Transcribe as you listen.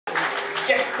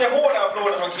inte hårda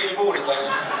applåder från killbordet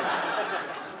längre.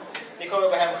 Ni kommer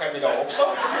gå hem själv idag också.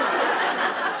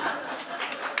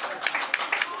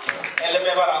 Eller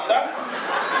med varandra.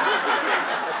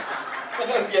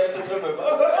 Jättetumme.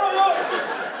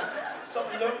 Som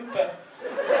lumpen.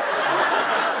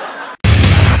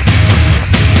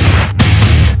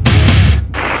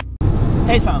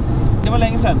 Hejsan, det var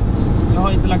länge sedan. Jag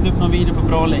har inte lagt upp någon video på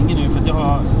bra länge nu för att jag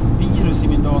har virus i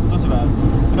min dator tyvärr.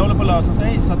 Men det håller på att lösa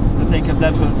sig så att jag tänker att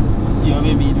därför gör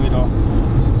vi en video idag.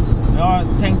 Jag har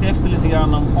tänkt efter lite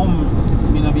grann om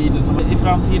mina videos i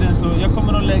framtiden, så jag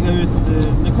kommer att lägga ut,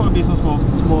 det kommer bli som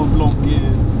små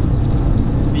vlogg-videos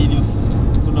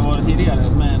som det varit tidigare,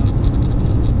 men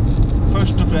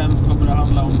först och främst kommer det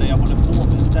handla om det jag håller på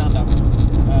med, stand-up.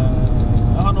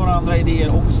 Jag har några andra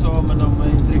idéer också, men de är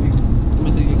inte riktigt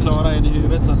klara än i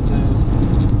huvudet, så att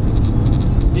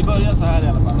vi börjar så här i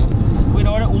alla fall. Och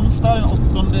idag är det onsdag den 8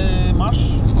 mars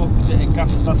och det är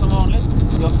GASTA som vanligt.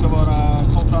 Jag ska vara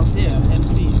konferencier,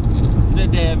 MC. Så det är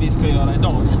det vi ska göra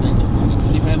idag helt enkelt.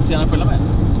 Ni får hemskt gärna följa med.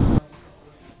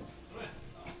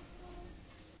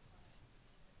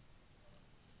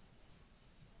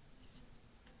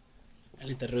 En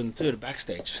liten rundtur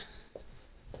backstage.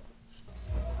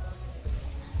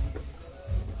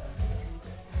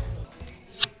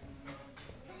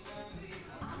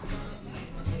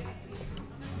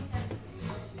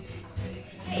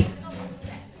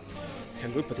 Jag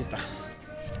kan gå upp och titta.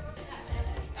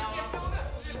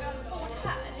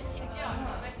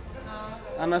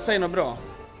 Anna, säg något bra.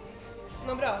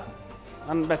 Något bra?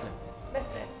 Anna, bättre.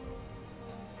 Bättre.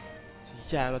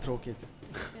 Så jävla tråkigt.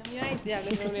 Ja, men jag är inte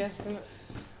jävla roligast.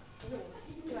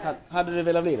 Hade du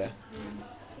velat bli det?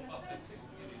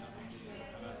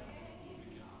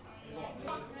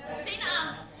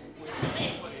 Stina!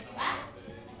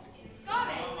 Ska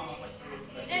vi?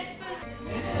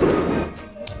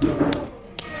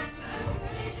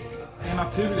 Ser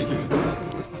naturligt ut.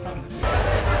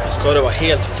 Ska det vara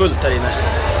helt fullt här inne?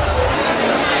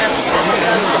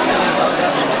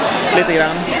 Lite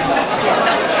grann.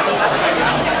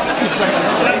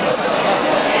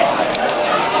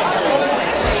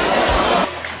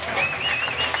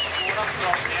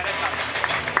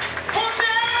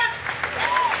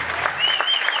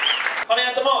 Har ni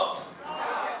ätit mat?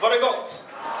 Var det gott?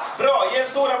 Bra, ge en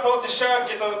stor applåd till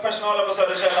köket och personalen på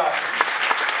Söderkälla.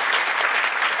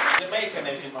 Mig kan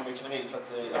ni filma mycket ni vill för att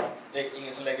det är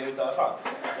ingen som lägger ut i alla fall.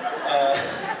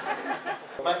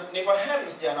 Men ni får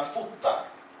hemskt gärna fota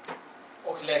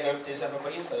och lägga upp till exempel på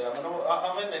Instagram. Men då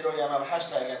använder ni då gärna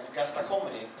hashtaggen GASTA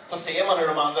comedy. Så ser man hur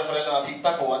de andra föräldrarna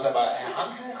tittar på och så bara, är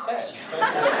han här själv?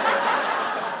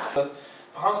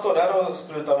 Han står där och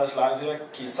sprutar med slang så jag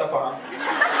kissar på han.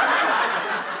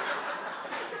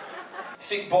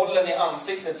 Fick bollen i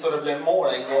ansiktet så det blev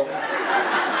mål en gång.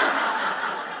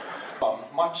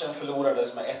 Matchen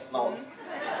förlorades med 1-0.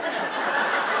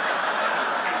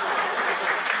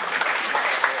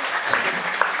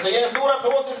 Så ge en stor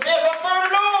applåd till Stefan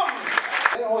Söderblom!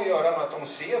 Det har att göra med att de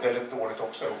ser väldigt dåligt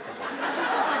också.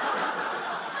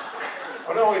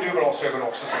 Och nu har ju du glasögon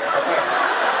också, så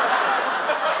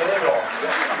det är bra.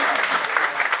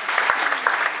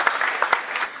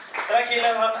 Den här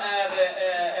killen, han är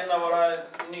en av våra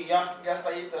nya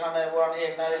gastagiter. Han är vår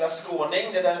egna lilla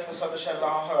skåning. Det är därför Söderkälla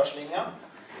har hörslinga.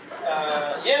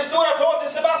 Ge en stor applåd till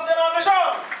Sebastian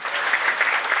Andersson!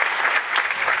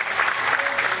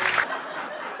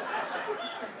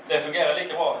 Det fungerar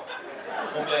lika bra.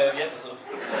 Hon blev jättesur.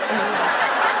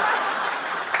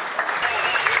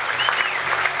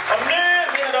 Och nu,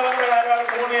 mina damer och herrar,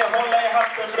 får ni hålla i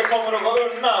hatten för det kommer att gå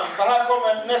undan. För här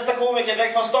kommer nästa komiker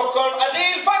direkt från Stockholm,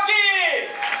 Adil Fakir!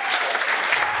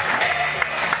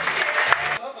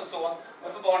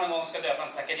 Varför barn en gång ska döpa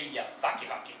en Zacharias,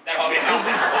 Saki-Faki. Där har vi namn.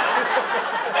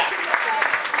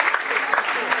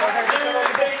 Nu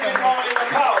tänkte vi ta en liten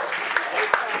paus.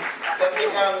 Så att vi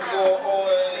kan gå och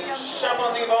köpa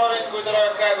någonting i baren, gå ut och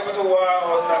röka, gå på toa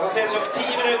och sådär. Så ses vi om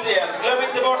 10 minuter igen. Glöm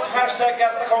inte bort hashtag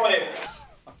GASTA comedy.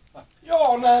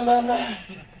 Ja, nej men...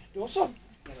 Då så.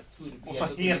 Och så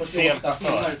helt fel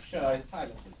för.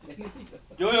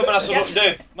 Jo, men alltså,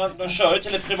 de kör ju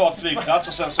till ett privat flygplats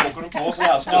och sen så åker de på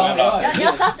sådana här stora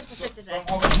Jag satte projektet där.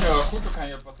 De har ett körkort och kan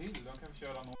hjälpa till. De kan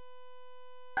köra någon.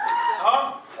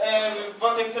 Ja,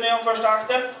 vad tyckte ni om första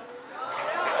akten?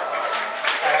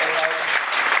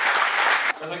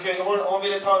 Alltså, hon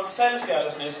ville ta en selfie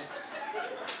alldeles nyss.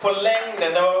 På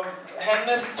längden, det var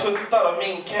hennes tuttar och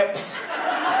min keps.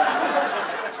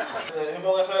 Hur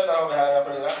många föräldrar har vi här?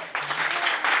 Applådera.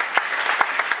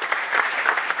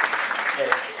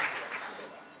 Yes.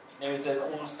 Ni är ute en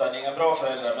onsdag, ni är inga bra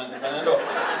föräldrar, men ändå.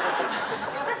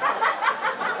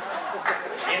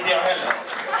 jag heller.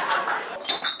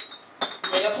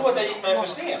 Men jag tror att jag gick med för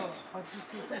sent.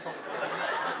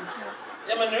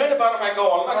 Ja, men nu är det bara de här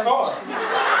galna kvar.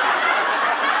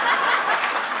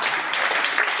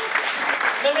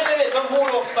 Nej, men de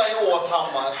bor ofta i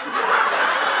Åshammar.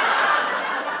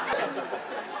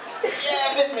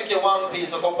 Jävligt mycket One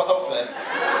Piece och foppatofflor.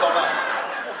 Sådana.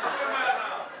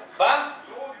 Va?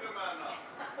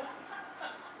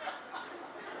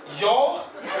 Ja.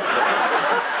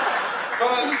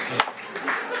 Vad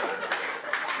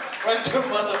är den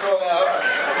dummaste frågan jag har hört?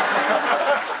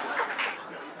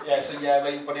 Jag är så jävla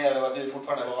imponerad av att du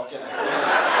fortfarande är vaken.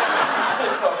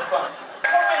 Vad fan?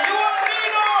 Johan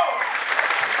Rino!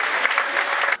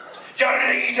 Jag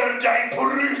rider dig på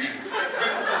rygg!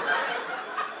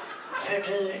 För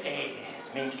du är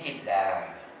min lilla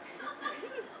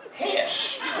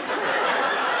häst.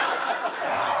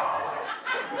 Ja,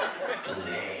 du är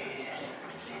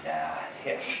min lilla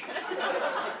häst.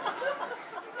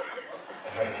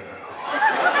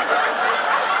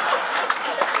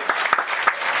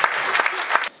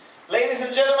 Ladies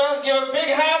and gentlemen, give a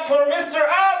big hand for Mr.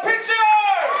 Al Pitcher!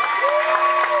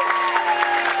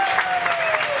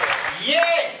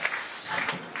 Yes!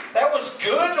 That was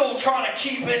good, all trying to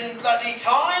keep in bloody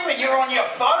time and you're on your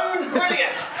phone.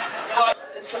 Brilliant!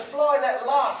 It's the fly that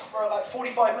lasts for like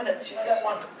 45 minutes, you know that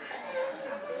one?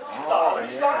 Darling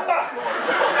Slanda!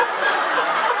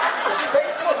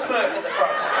 Respect to the Smurf at the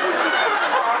front.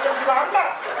 Darling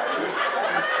Slanda!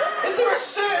 Is there a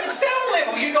certain sound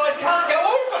level you guys can't go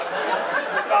over?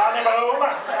 Darling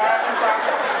Slanda! Darling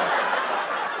Slanda!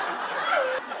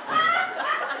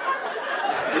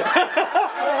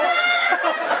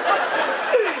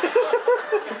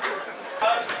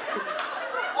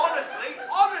 Honestly,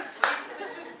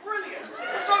 this is brilliant.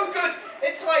 It's so good.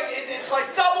 It's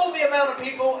like double the amount of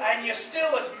people, and you're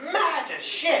still as mad as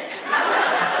shit.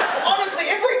 Honestly,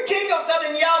 every gig I've done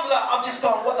in Gävle, I've just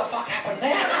gone, what the fuck happened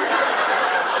there?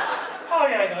 Oh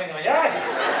yeah.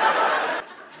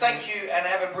 Thank you, and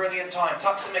have a brilliant time.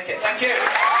 Tack så mycket. Thank you.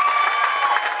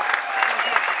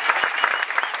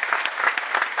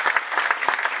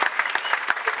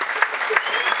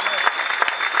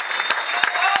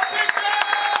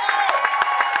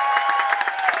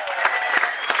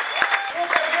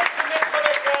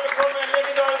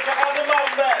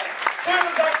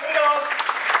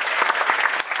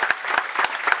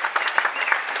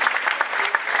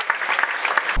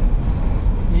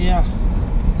 Ja.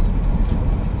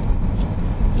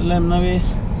 Då lämnar vi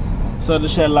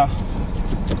Söderkälla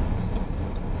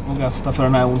och GASTA för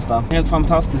den här onsdagen. Helt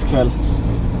fantastisk kväll.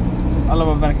 Alla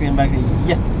var verkligen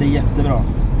jättebra.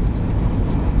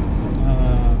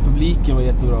 Publiken var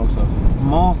jättebra också.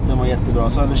 Maten var jättebra.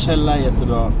 Söderkälla är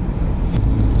jättebra.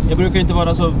 Jag brukar inte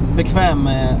vara så bekväm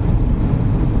med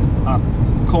att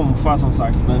konfa som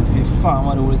sagt, men fy fan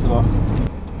vad roligt det var.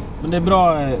 Men det är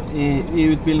bra i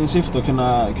utbildningssyfte att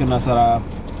kunna så här,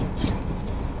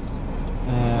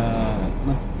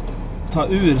 ta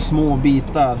ur små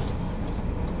bitar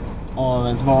av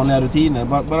ens vanliga rutiner.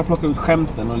 Bara plocka ut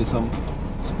skämten och liksom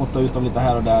spotta ut dem lite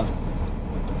här och där.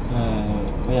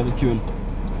 Det var jävligt kul.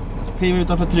 Kliva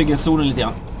utanför trygghetszonen lite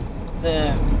grann.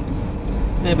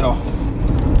 Det är bra.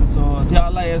 Så till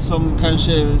alla er som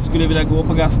kanske skulle vilja gå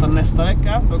på GASTA nästa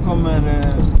vecka, då kommer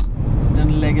den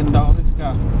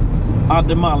legendariska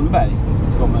Adde Malmberg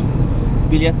kommer.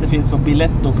 Biljetter finns på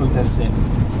biletto.se.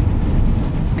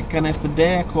 Veckan efter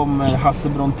det kommer Hasse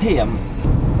Brontén.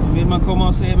 Vill man komma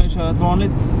och se mig köra ett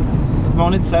vanligt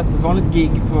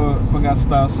gig på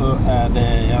GASTA, så är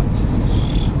det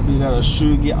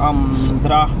 22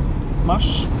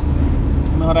 mars,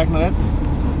 om jag har räknat rätt.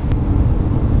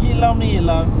 Gilla om ni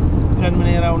gillar,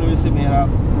 prenumerera om ni vill se mera,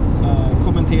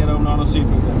 kommentera om ni har några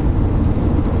synpunkter.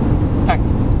 Tack,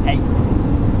 hej!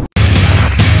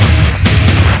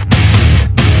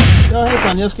 Ja,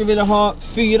 hejsan, jag skulle vilja ha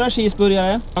 4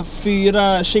 cheeseburgare,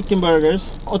 4 chicken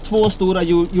burgers och 2 stora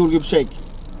jordgubbsshake.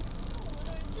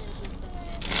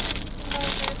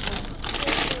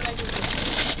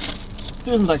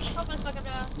 Tusen tack. Hoppas smaka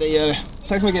bra. Det gör det.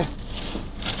 Tack så mycket.